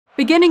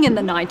Beginning in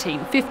the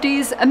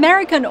 1950s,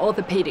 American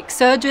orthopedic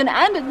surgeon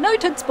and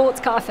noted sports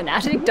car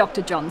fanatic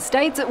Dr. John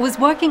States was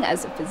working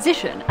as a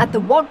physician at the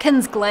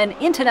Watkins Glen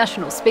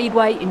International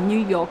Speedway in New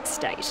York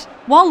State.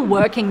 While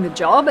working the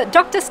job,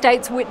 Dr.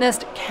 States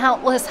witnessed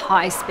countless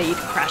high-speed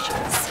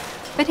crashes.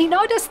 But he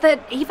noticed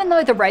that even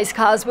though the race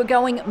cars were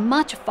going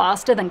much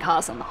faster than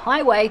cars on the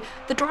highway,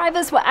 the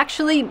drivers were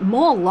actually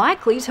more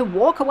likely to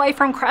walk away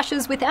from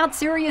crashes without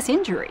serious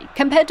injury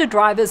compared to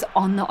drivers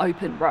on the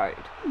open road.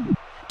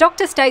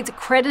 Dr. States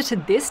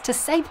credited this to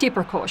safety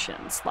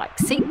precautions like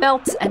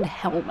seatbelts and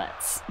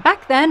helmets.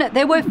 Back then,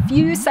 there were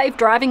few safe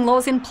driving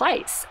laws in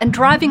place, and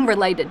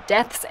driving-related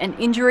deaths and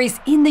injuries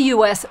in the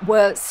US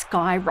were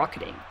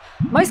skyrocketing.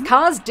 Most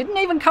cars didn't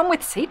even come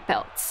with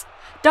seatbelts.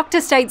 Dr.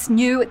 States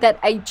knew that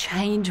a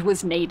change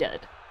was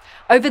needed.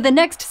 Over the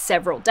next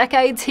several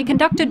decades, he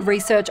conducted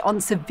research on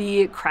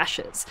severe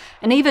crashes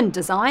and even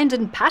designed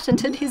and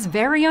patented his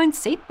very own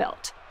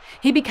seatbelt.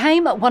 He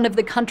became one of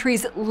the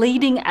country's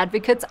leading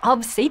advocates of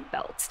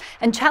seatbelts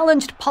and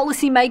challenged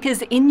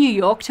policymakers in New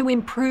York to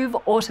improve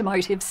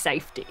automotive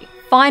safety.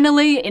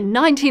 Finally, in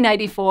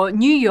 1984,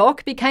 New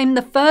York became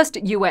the first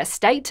US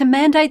state to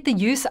mandate the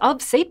use of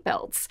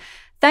seatbelts,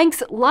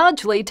 thanks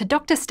largely to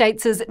Dr.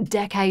 States'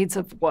 decades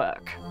of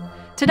work.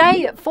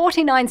 Today,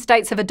 49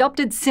 states have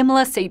adopted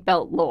similar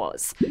seatbelt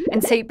laws,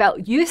 and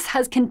seatbelt use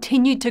has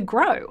continued to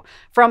grow,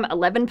 from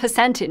 11%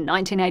 in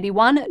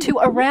 1981 to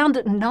around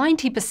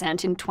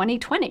 90% in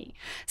 2020,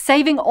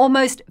 saving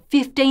almost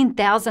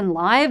 15,000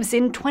 lives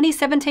in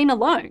 2017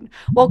 alone,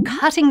 while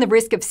cutting the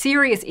risk of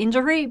serious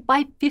injury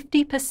by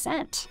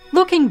 50%.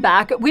 Looking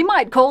back, we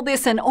might call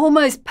this an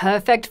almost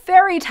perfect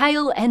fairy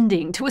tale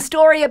ending to a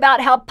story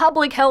about how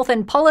public health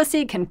and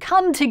policy can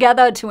come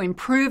together to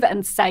improve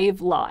and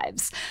save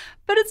lives.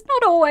 But it's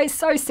not always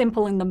so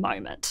simple in the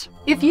moment.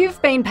 If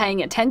you've been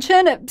paying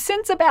attention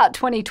since about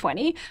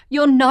 2020,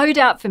 you're no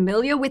doubt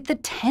familiar with the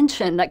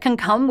tension that can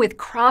come with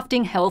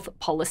crafting health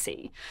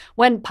policy.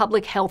 When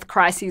public health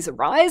crises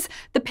arise,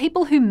 the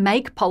people who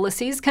make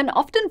policies can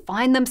often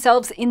find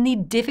themselves in the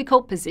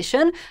difficult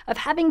position of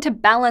having to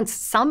balance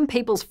some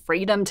people's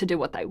freedom to do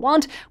what they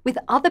want with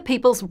other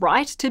people's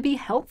right to be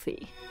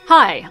healthy.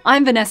 Hi,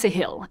 I'm Vanessa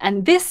Hill,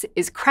 and this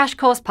is Crash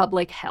Course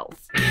Public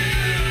Health.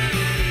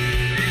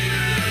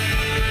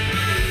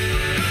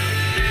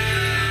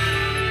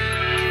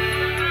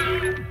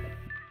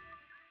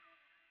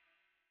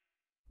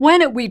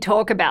 When we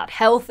talk about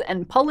health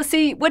and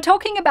policy, we're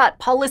talking about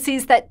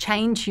policies that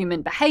change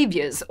human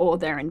behaviours or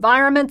their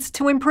environments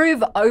to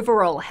improve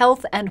overall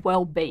health and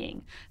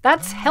well-being.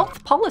 That's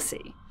health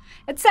policy.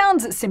 It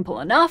sounds simple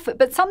enough,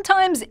 but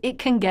sometimes it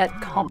can get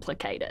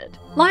complicated.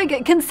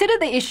 Like, consider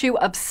the issue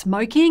of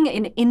smoking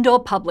in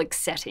indoor public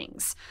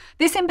settings.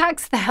 This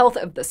impacts the health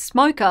of the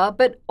smoker,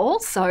 but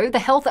also the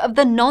health of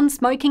the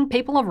non-smoking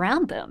people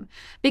around them,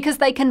 because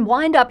they can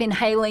wind up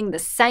inhaling the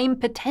same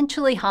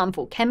potentially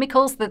harmful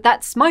chemicals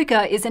that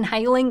smoker is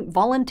inhaling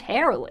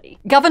voluntarily.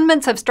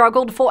 Governments have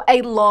struggled for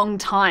a long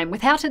time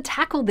with how to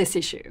tackle this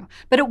issue,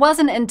 but it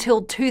wasn't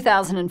until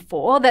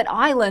 2004 that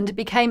Ireland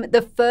became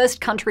the first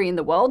country in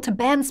the world to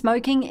ban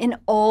smoking in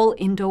all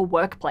indoor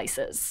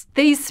workplaces.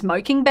 These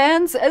smoking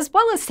bans, as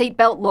well as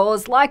seatbelt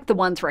laws like the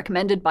ones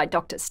recommended by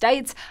Dr.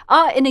 States,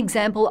 are an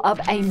example of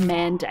a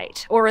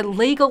mandate, or a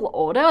legal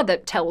order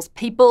that tells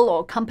people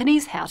or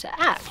companies how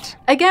to act.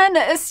 Again,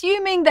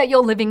 assuming that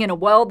you're living in a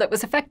world that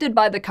was affected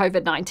by the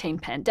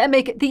COVID-19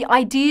 pandemic, the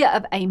idea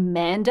of a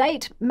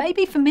mandate may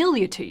be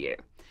familiar to you.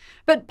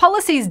 But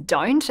policies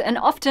don't, and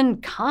often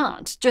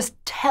can't, just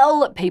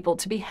tell people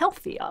to be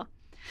healthier.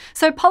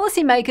 So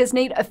policymakers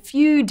need a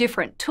few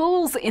different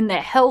tools in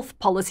their health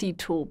policy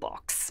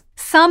toolbox.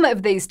 Some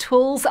of these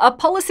tools are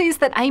policies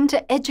that aim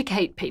to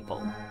educate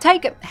people.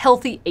 Take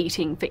healthy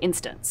eating, for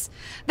instance.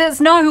 There's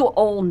no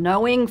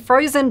all-knowing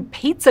frozen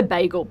pizza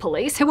bagel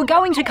police who are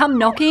going to come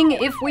knocking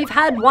if we've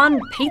had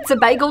one pizza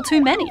bagel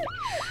too many.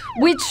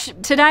 Which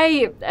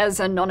today,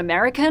 as a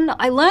non-American,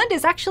 I learned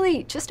is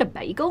actually just a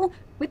bagel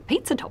with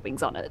pizza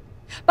toppings on it.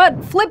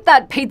 But flip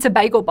that pizza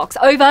bagel box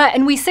over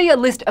and we see a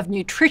list of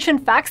nutrition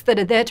facts that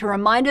are there to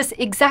remind us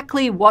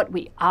exactly what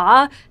we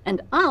are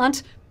and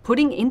aren't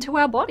putting into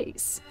our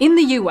bodies. In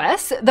the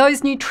US,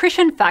 those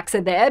nutrition facts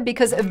are there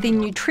because of the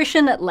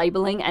Nutrition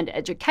Labeling and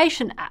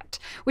Education Act,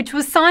 which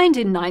was signed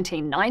in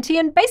 1990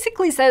 and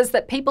basically says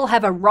that people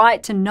have a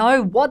right to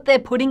know what they're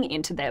putting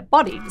into their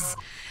bodies.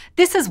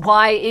 This is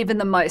why even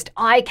the most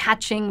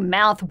eye-catching,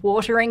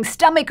 mouth-watering,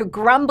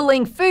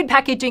 stomach-grumbling food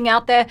packaging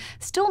out there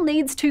still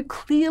needs to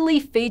clearly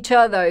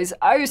feature those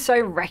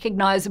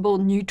oh-so-recognisable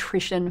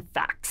nutrition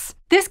facts.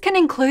 This can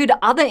include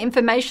other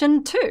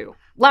information too,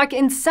 Like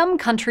in some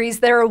countries,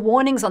 there are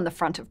warnings on the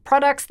front of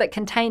products that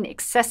contain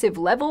excessive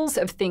levels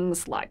of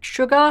things like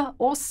sugar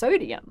or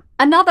sodium.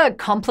 Another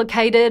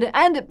complicated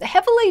and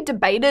heavily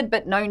debated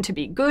but known to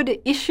be good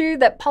issue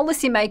that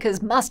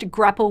policymakers must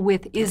grapple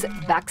with is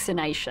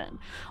vaccination,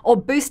 or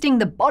boosting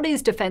the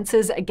body's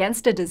defences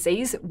against a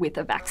disease with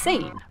a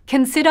vaccine.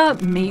 Consider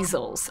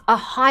measles, a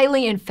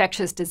highly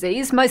infectious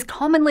disease most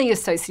commonly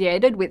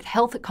associated with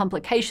health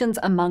complications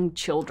among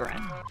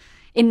children.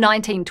 In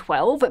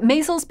 1912,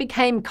 measles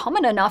became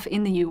common enough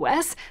in the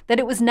US that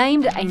it was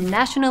named a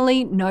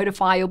nationally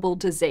notifiable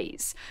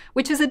disease,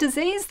 which is a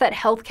disease that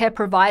healthcare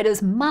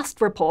providers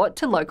must report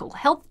to local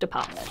health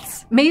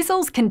departments.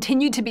 Measles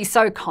continued to be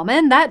so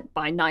common that,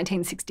 by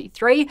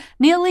 1963,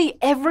 nearly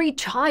every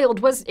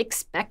child was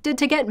expected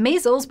to get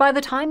measles by the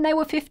time they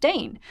were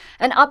 15,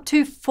 and up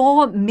to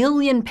 4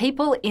 million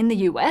people in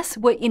the US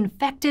were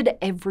infected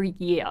every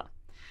year.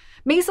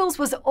 Measles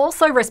was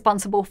also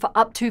responsible for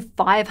up to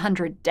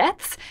 500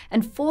 deaths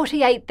and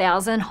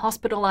 48,000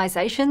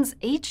 hospitalizations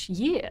each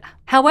year.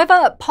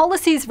 However,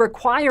 policies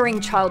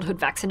requiring childhood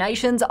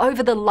vaccinations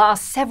over the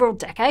last several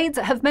decades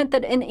have meant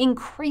that an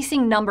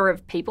increasing number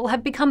of people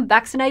have become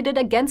vaccinated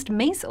against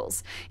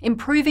measles,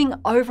 improving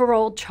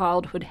overall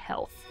childhood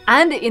health.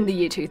 And in the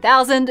year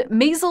 2000,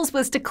 measles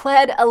was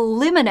declared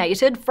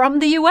eliminated from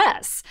the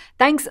US,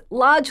 thanks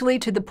largely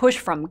to the push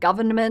from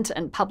government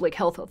and public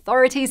health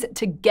authorities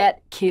to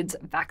get kids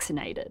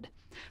vaccinated.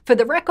 For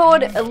the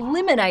record,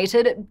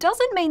 eliminated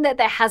doesn't mean that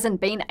there hasn't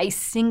been a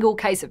single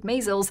case of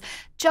measles,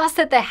 just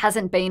that there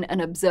hasn't been an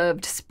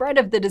observed spread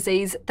of the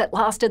disease that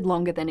lasted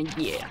longer than a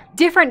year.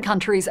 Different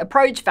countries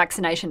approach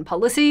vaccination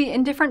policy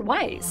in different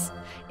ways.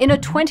 In a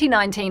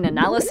 2019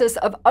 analysis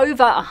of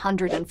over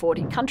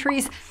 140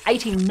 countries,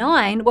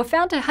 89 were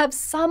found to have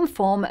some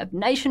form of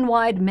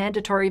nationwide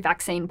mandatory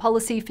vaccine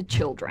policy for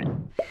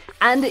children.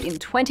 And in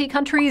 20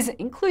 countries,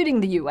 including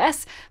the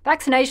US,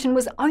 vaccination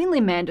was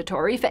only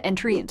mandatory for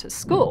entry into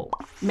school.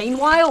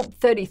 Meanwhile,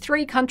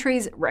 33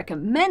 countries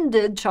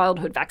recommended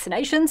childhood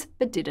vaccinations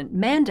but didn't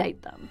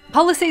mandate them.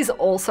 Policies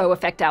also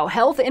affect our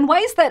health in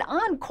ways that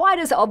aren't quite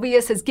as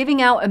obvious as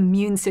giving our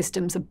immune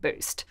systems a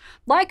boost,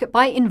 like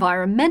by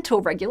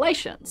environmental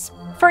regulations.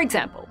 For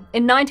example,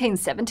 in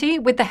 1970,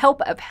 with the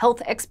help of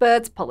health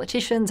experts,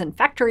 politicians, and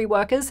factory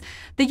workers,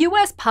 the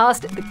US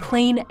passed the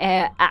Clean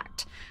Air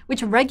Act,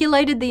 which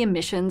regulated the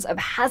emissions of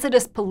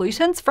hazardous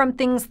pollutants from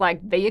things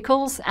like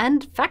vehicles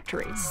and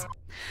factories.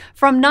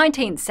 From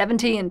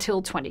 1970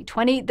 until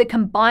 2020, the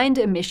combined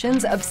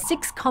emissions of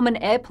 6 common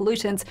air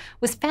pollutants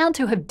was found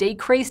to have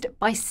decreased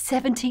by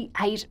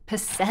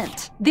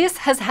 78%. This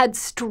has had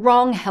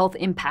strong health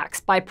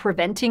impacts by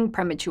preventing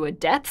premature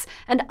deaths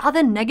and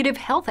other negative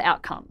health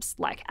outcomes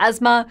like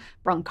asthma,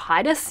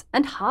 bronchitis,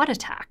 and heart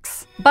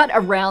attacks. But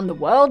around the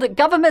world,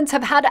 governments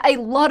have had a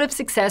lot of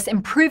success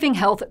improving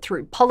health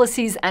through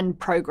policies and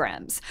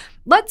programs.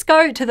 Let's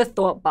go to the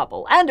thought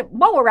bubble, and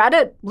while we're at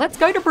it, let's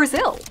go to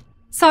Brazil.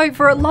 So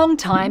for a long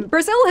time,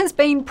 Brazil has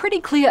been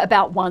pretty clear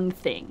about one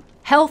thing.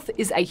 Health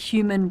is a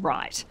human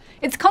right.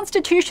 Its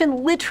constitution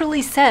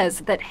literally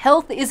says that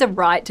health is a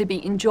right to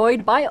be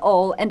enjoyed by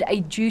all and a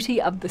duty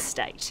of the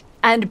state.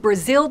 And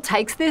Brazil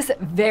takes this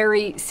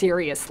very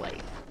seriously.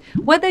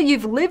 Whether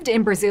you've lived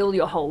in Brazil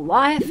your whole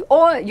life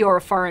or you're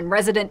a foreign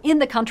resident in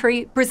the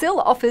country, Brazil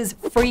offers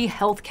free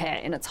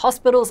healthcare in its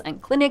hospitals and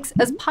clinics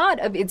as part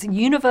of its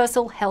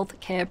universal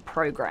healthcare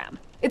program.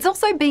 It's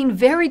also been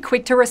very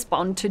quick to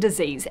respond to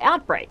disease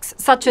outbreaks,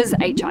 such as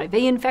HIV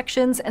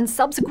infections and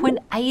subsequent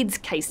AIDS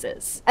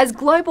cases. As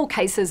global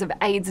cases of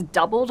AIDS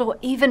doubled or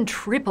even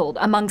tripled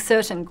among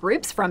certain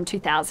groups from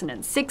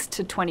 2006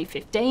 to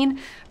 2015,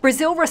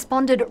 Brazil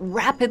responded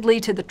rapidly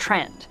to the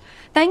trend,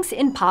 thanks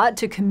in part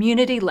to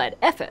community-led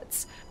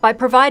efforts, by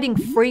providing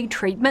free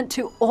treatment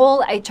to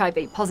all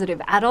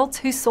HIV-positive adults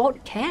who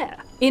sought care.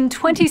 In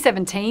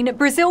 2017,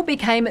 Brazil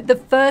became the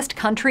first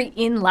country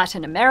in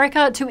Latin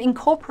America to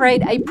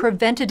incorporate a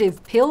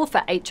preventative pill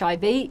for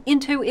HIV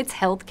into its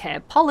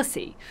healthcare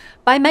policy,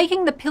 by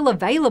making the pill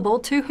available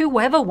to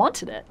whoever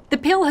wanted it. The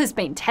pill has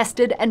been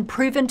tested and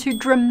proven to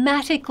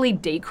dramatically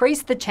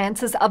decrease the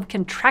chances of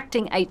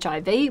contracting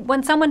HIV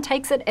when someone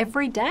takes it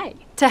every day.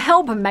 To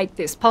help make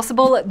this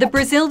possible, the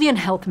Brazilian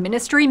Health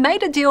Ministry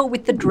made a deal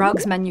with the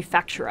drugs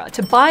manufacturer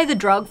to buy the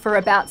drug for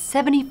about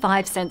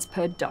 75 cents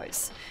per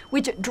dose,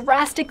 which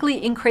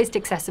drastically increased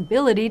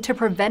accessibility to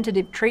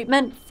preventative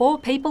treatment for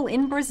people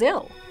in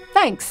Brazil.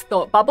 Thanks,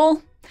 Thought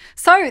Bubble.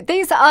 So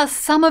these are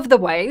some of the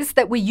ways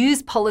that we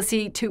use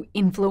policy to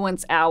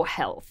influence our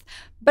health.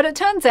 But it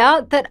turns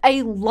out that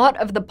a lot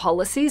of the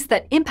policies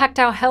that impact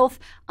our health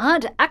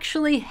aren't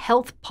actually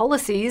health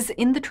policies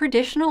in the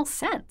traditional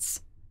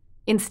sense.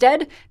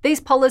 Instead, these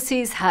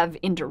policies have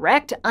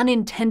indirect,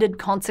 unintended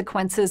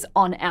consequences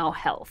on our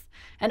health,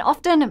 and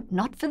often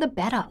not for the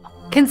better.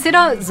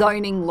 Consider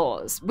zoning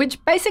laws,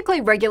 which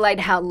basically regulate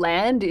how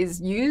land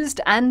is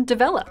used and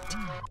developed.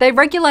 They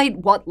regulate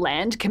what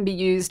land can be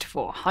used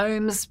for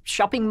homes,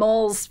 shopping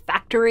malls,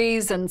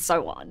 factories, and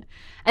so on.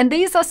 And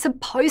these are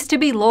supposed to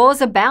be laws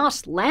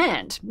about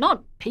land,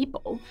 not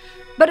people.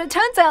 But it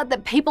turns out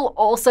that people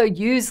also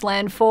use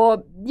land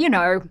for,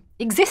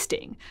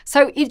 existing.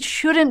 So it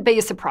shouldn't be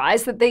a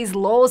surprise that these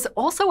laws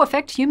also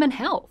affect human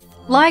health.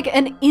 Like,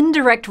 an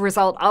indirect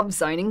result of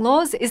zoning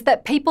laws is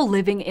that people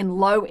living in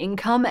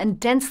low-income and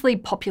densely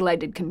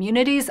populated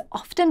communities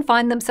often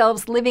find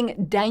themselves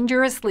living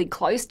dangerously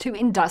close to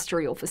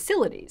industrial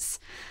facilities.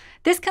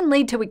 This can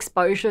lead to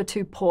exposure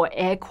to poor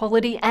air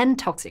quality and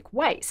toxic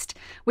waste,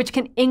 which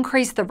can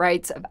increase the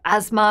rates of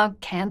asthma,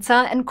 cancer,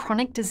 and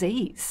chronic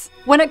disease.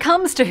 When it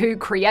comes to who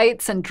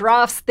creates and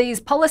drafts these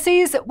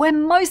policies, we're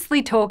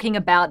mostly talking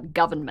about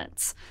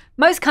governments.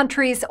 Most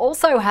countries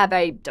also have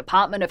a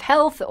Department of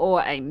Health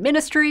or a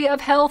Ministry of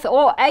Health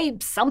or a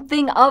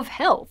something of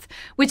health,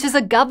 which is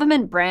a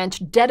government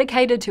branch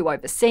dedicated to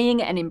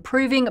overseeing and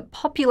improving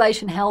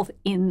population health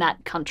in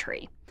that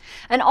country.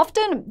 And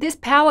often, this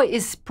power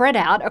is spread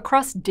out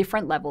across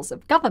different levels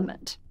of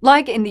government.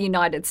 Like in the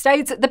United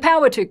States, the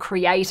power to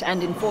create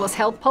and enforce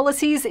health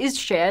policies is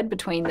shared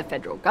between the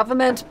federal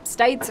government,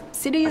 states,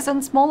 cities,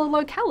 and smaller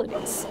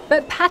localities.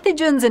 But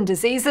pathogens and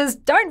diseases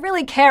don't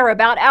really care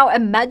about our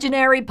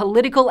imaginary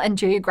political and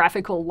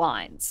geographical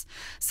lines.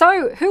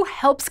 So, who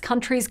helps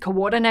countries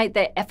coordinate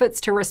their efforts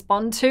to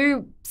respond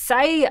to,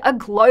 say, a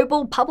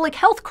global public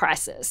health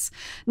crisis?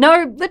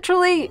 No,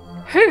 literally,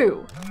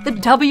 who? The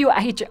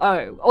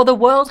WHO, or the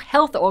World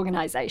Health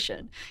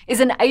Organization, is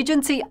an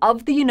agency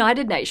of the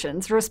United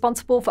Nations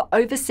responsible for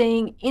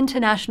overseeing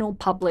international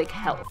public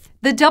health.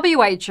 The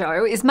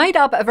WHO is made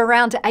up of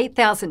around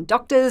 8,000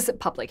 doctors,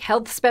 public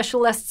health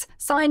specialists,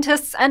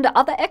 scientists, and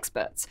other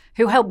experts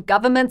who help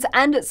governments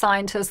and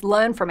scientists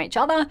learn from each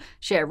other,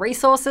 share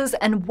resources,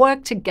 and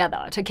work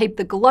together to keep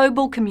the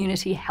global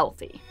community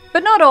healthy.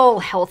 But not all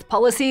health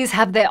policies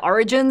have their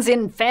origins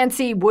in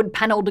fancy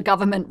wood-panelled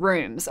government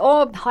rooms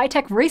or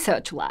high-tech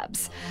research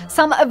labs.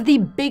 Some of the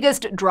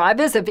biggest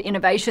drivers of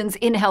innovations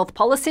in health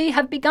policy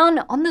have begun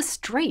on the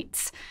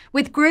streets,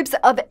 with groups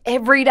of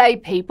everyday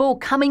people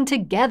coming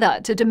together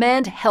to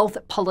demand health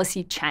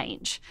policy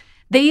change.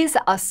 These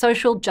are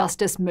social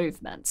justice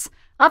movements.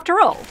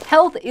 After all,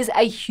 health is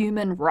a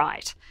human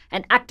right,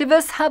 and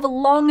activists have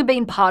long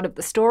been part of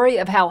the story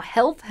of how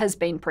health has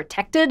been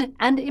protected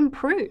and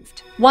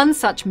improved. One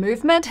such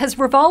movement has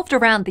revolved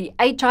around the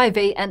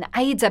HIV and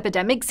AIDS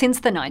epidemic since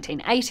the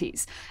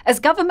 1980s,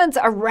 as governments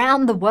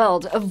around the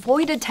world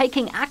avoided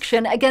taking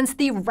action against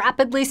the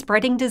rapidly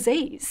spreading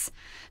disease.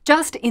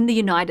 Just in the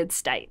United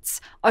States,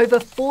 over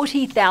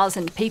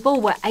 40,000 people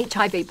were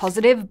HIV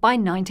positive by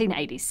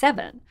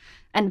 1987.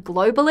 And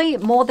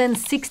globally, more than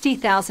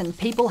 60,000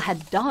 people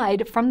had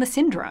died from the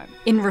syndrome.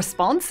 In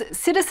response,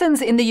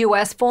 citizens in the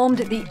US formed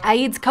the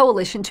AIDS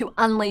Coalition to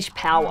Unleash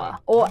Power,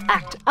 or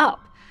ACT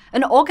UP,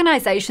 an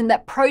organisation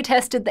that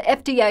protested the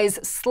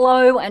FDA's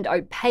slow and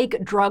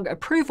opaque drug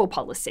approval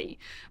policy,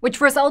 which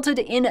resulted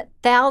in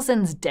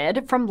thousands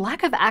dead from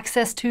lack of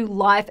access to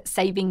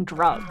life-saving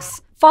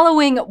drugs.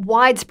 Following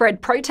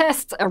widespread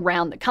protests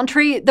around the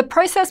country, the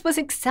process was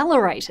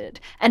accelerated,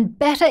 and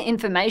better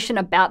information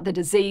about the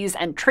disease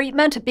and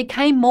treatment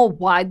became more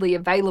widely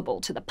available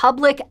to the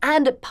public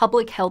and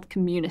public health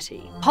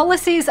community.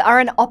 Policies are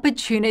an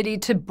opportunity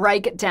to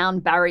break down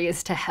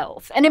barriers to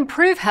health and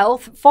improve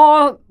health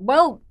for,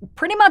 well,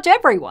 pretty much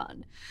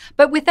everyone.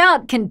 But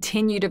without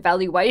continued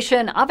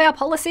evaluation of our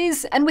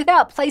policies, and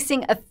without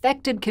placing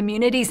affected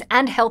communities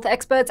and health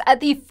experts at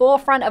the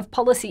forefront of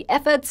policy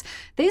efforts,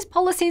 these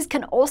policies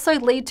can also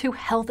lead to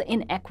health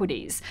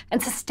inequities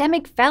and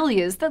systemic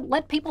failures that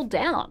let people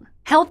down.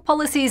 Health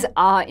policies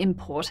are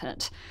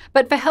important,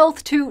 but for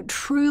health to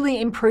truly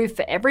improve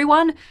for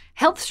everyone,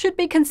 health should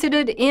be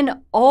considered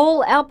in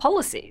all our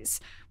policies,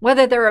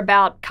 whether they're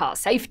about car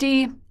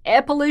safety,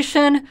 air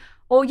pollution,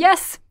 or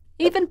yes,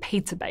 even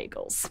pizza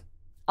bagels.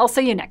 I'll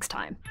see you next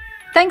time.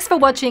 Thanks for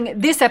watching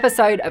this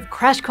episode of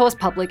Crash Course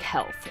Public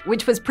Health,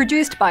 which was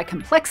produced by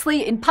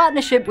Complexly in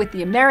partnership with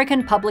the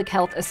American Public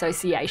Health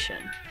Association.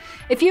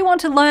 If you want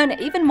to learn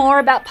even more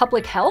about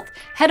public health,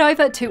 head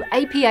over to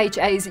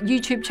APHA's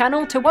YouTube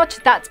channel to watch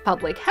That's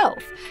Public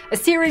Health, a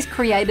series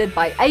created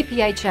by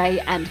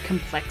APHA and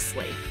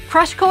Complexly.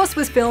 Crash Course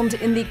was filmed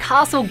in the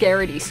Castle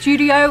Garrity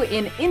studio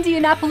in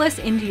Indianapolis,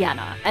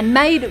 Indiana, and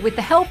made with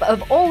the help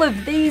of all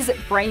of these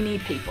brainy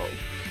people.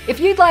 If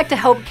you'd like to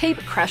help keep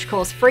Crash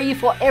Course free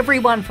for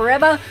everyone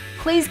forever,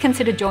 please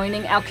consider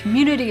joining our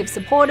community of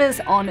supporters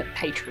on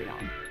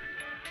Patreon.